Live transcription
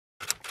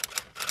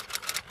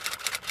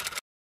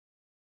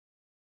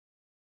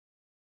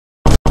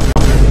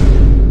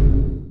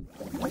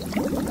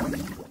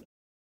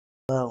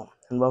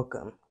and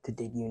welcome to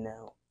Did You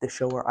Know, the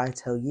show where I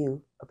tell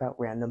you about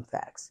random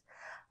facts.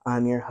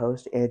 I'm your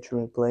host,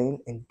 Andrew McBlain,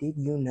 and did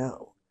you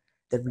know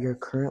that we are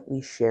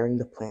currently sharing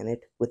the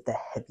planet with the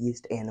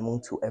heaviest animal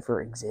to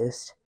ever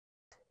exist?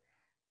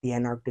 The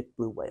Antarctic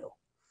blue whale.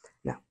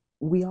 Now,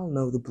 we all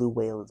know the blue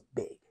whale is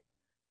big,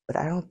 but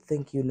I don't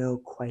think you know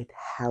quite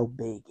how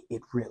big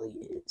it really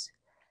is.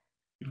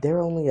 There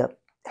are only a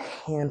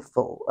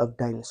handful of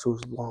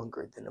dinosaurs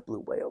longer than a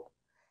blue whale,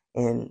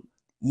 and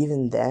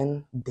even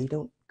then, they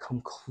don't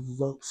come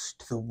close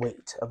to the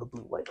weight of a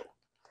blue whale.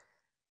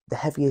 The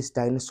heaviest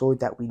dinosaur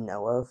that we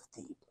know of,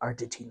 the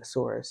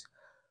Argentinosaurus,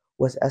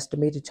 was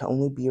estimated to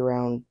only be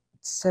around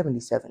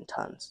 77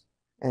 tons,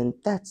 and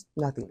that's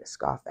nothing to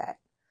scoff at.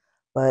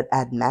 But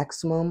at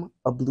maximum,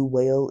 a blue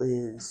whale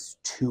is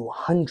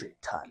 200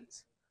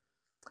 tons.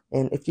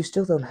 And if you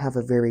still don't have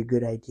a very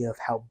good idea of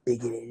how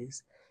big it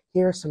is,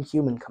 here are some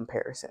human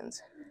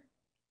comparisons.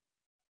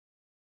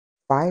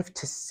 5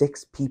 to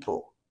 6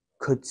 people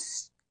could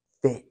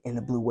fit in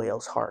a blue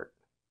whale's heart.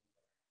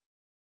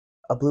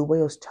 A blue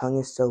whale's tongue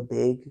is so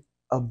big,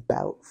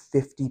 about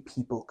 50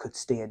 people could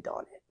stand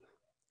on it.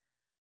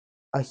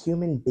 A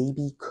human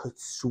baby could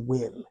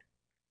swim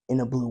in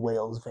a blue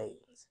whale's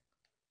veins.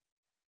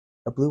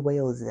 A blue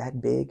whale is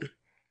that big,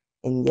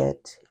 and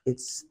yet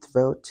its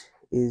throat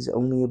is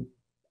only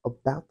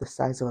about the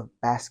size of a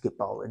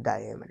basketball in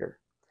diameter.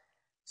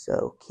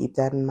 So keep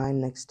that in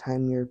mind next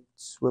time you're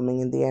swimming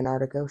in the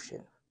Antarctic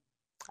Ocean,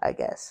 I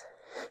guess.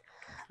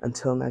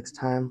 Until next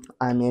time,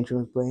 I'm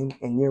Andrew McBlain,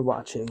 and you're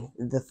watching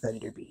The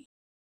Thunder Beat.